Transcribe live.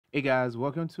Hey guys,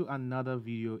 welcome to another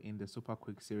video in the super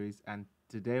quick series, and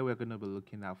today we're going to be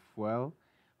looking at Fuel.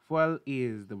 Fuel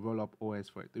is the rollup OS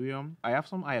for Ethereum. I have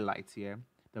some highlights here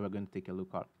that we're going to take a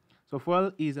look at. So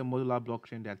Fuel is a modular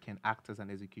blockchain that can act as an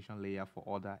execution layer for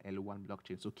other L1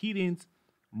 blockchains. So key names,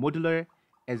 modular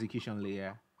execution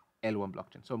layer, L1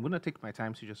 blockchain. So I'm going to take my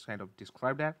time to just kind of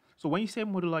describe that. So when you say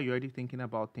modular, you're already thinking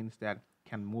about things that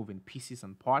can move in pieces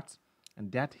and parts, and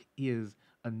that is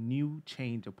a new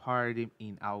change, a paradigm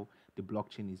in how the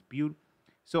blockchain is built.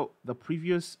 So the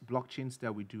previous blockchains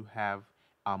that we do have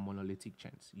are monolithic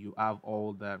chains. You have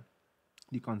all the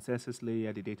consensus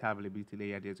layer, the data availability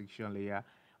layer, the execution layer,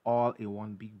 all in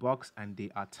one big box, and they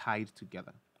are tied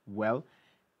together. Well,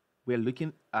 we're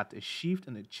looking at a shift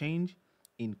and a change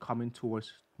in coming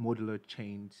towards modular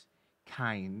chains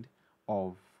kind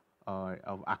of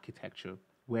architecture,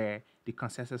 where the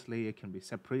consensus layer can be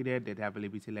separated, the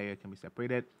availability layer can be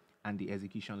separated, and the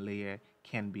execution layer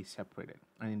can be separated.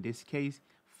 And in this case,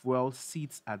 Fuel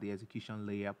sits at the execution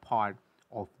layer part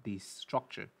of this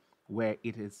structure, where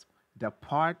it is the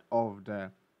part of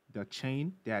the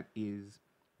chain that is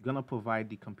going to provide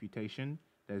the computation,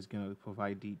 that's going to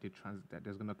provide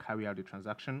that's going to carry out the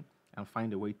transaction and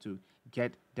find a way to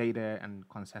get data and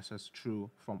consensus through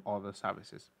from other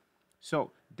services.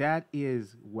 So that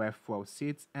is where Fuel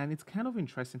sits, and it's kind of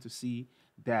interesting to see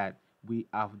that we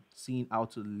have seen how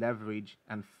to leverage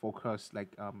and focus,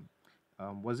 like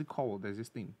what's it called? There's this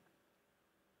thing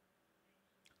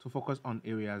to focus on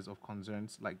areas of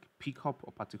concerns, like pick up a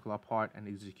particular part and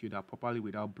execute that properly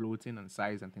without bloating and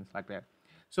size and things like that.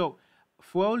 So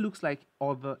Fuel looks like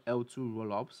other L2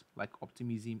 rollups like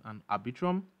Optimism and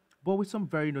Arbitrum, but with some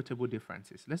very notable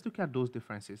differences. Let's look at those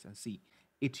differences and see.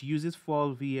 It uses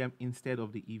Fuel VM instead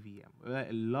of the EVM.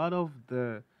 A lot of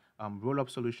the rollup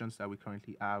solutions that we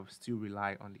currently have still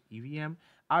rely on the EVM.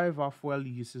 However, Fuel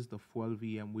uses the Fuel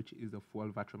VM, which is the Fuel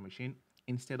virtual machine,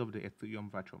 instead of the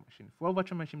Ethereum virtual machine. Fuel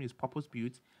virtual machine is purpose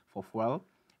built for Fuel,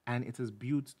 and it is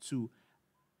built to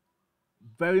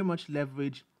very much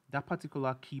leverage that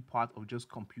particular key part of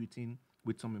just computing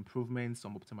with some improvements,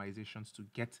 some optimizations to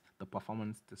get the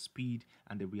performance, the speed,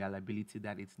 and the reliability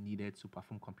that is needed to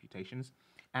perform computations.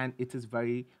 And it is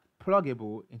very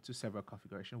pluggable into several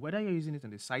configurations. Whether you're using it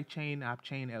on the sidechain, app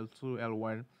chain, L2,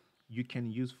 L1, you can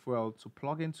use Fuel to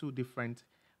plug into different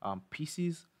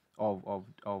pieces of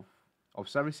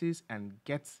services and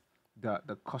get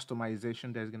the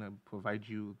customization that's going to provide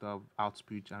you the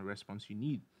output and response you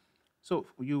need. So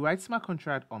you write smart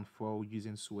contract on Fuel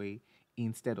using Sway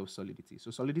instead of Solidity.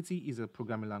 So Solidity is a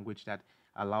programming language that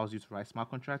allows you to write smart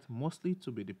contracts mostly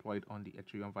to be deployed on the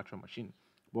Ethereum virtual machine.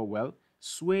 But well,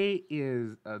 Sway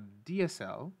is a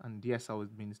DSL, and DSL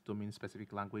means domain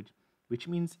specific language, which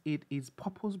means it is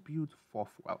purpose built for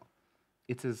Fuel.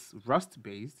 It is Rust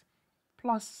based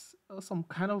plus some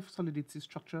kind of Solidity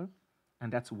structure,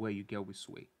 and that's where you get with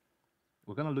Sway.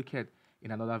 We're going to look at in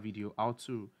another video how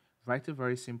to write a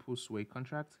very simple Sway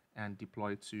contract and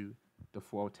deploy it to the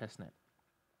Fuel testnet.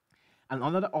 And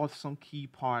another awesome key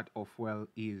part of Fuel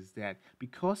is that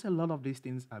because a lot of these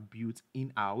things are built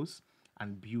in-house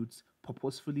and built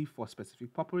purposefully for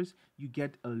specific purpose, you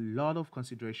get a lot of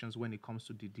considerations when it comes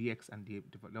to the DX and the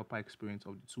developer experience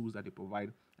of the tools that they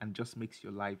provide, and just makes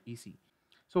your life easy.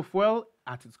 So Fuel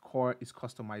at its core is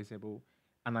customizable,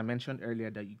 and I mentioned earlier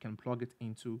that you can plug it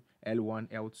into L1,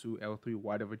 L2, L3,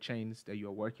 whatever chains that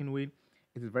you're working with.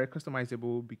 It is very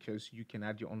customizable because you can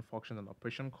add your own functions and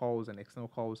operation calls and external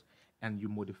calls, and you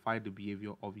modify the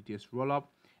behavior of this rollup.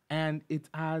 And it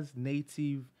has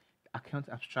native account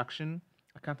abstraction.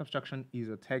 Account abstraction is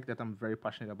a tech that I'm very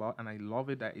passionate about, and I love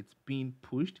it that it's being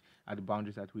pushed at the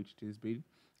boundaries at which it is built,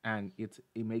 and it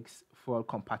makes Fuel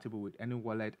compatible with any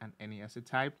wallet and any asset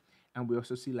type. And we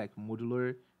also see like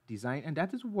modular design, and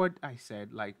that is what I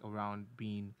said, like around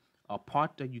being a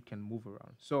part that you can move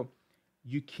around. So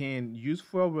you can use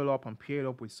Fuel rollup and pair it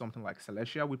up with something like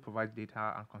Celestia, which provides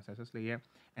data and consensus layer,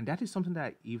 and that is something that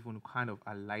I even kind of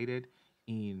highlighted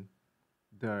in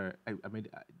I made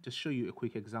just show you a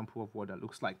quick example of what that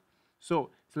looks like.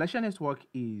 So Celestia Network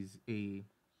is a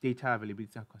data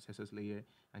availability and consensus layer,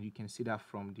 and you can see that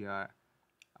from their.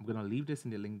 I'm gonna leave this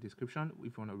in the link description if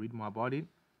you want to read more about it.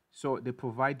 So they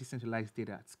provide decentralized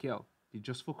data at scale. They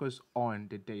just focus on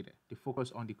the data. They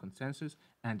focus on the consensus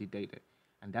and the data,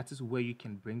 and that is where you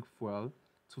can bring Fuel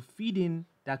to feed in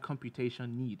that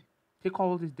computation need. Take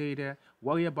all this data,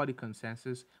 worry about the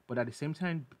consensus, but at the same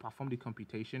time perform the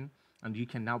computation, and you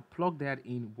can now plug that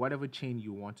in whatever chain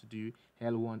you want to do,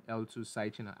 L1, L2,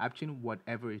 sidechain, or app chain,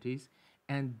 whatever it is.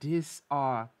 And these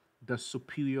are the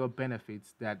superior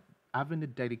benefits that having a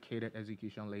dedicated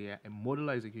execution layer, a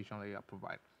modular execution layer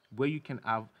provide, where you can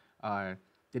have uh,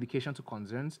 dedication to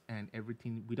concerns and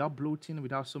everything without bloating,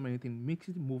 without so many things, makes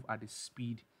it move at the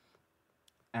speed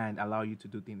and allow you to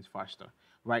do things faster,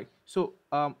 right? So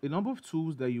a number of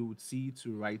tools that you would see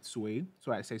to write Sway.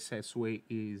 So as I said, Sway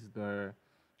is the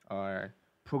uh,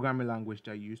 programming language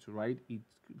that you use to write.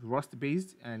 It's Rust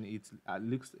based and it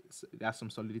looks it has some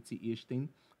solidity-ish thing,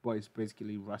 but it's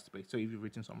basically Rust based. So if you've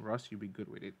written some Rust, you'll be good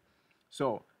with it.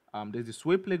 So there's the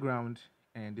Sway playground,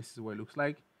 and this is what it looks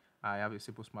like. I have a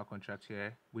simple smart contract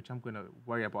here, which I'm gonna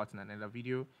worry about in another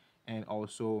video, and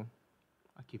also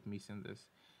I keep missing this.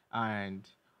 And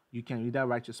you can either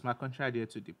write your smart contract there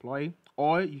to deploy,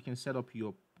 or you can set up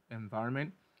your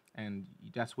environment, and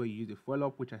that's where you use the follow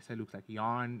up, which I said looks like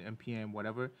yarn, npm,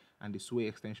 whatever, and the Sway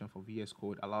extension for VS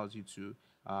Code allows you to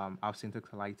have syntax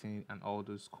highlighting and all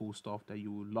those cool stuff that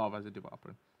you will love as a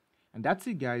developer. And that's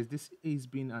it, guys. This has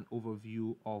been an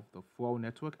overview of the Flow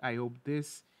network. I hope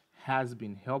this has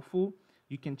been helpful.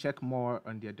 You can check more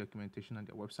on their documentation on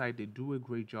their website. They do a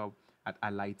great job at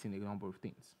highlighting a number of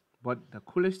things. But the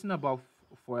coolest thing about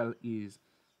Foil is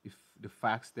if the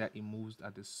fact that it moves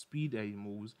at the speed that it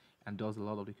moves and does a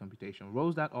lot of the computation.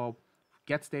 Rolls that up,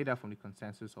 gets data from the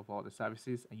consensus of all the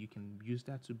services, and you can use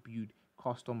that to build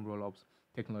custom rollups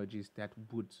technologies that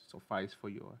would suffice for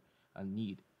your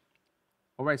need.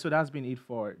 All right, so that's been it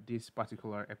for this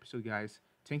particular episode, guys.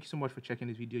 Thank you so much for checking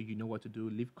this video. You know what to do.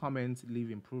 Leave comments,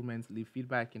 leave improvements, leave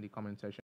feedback in the comment section.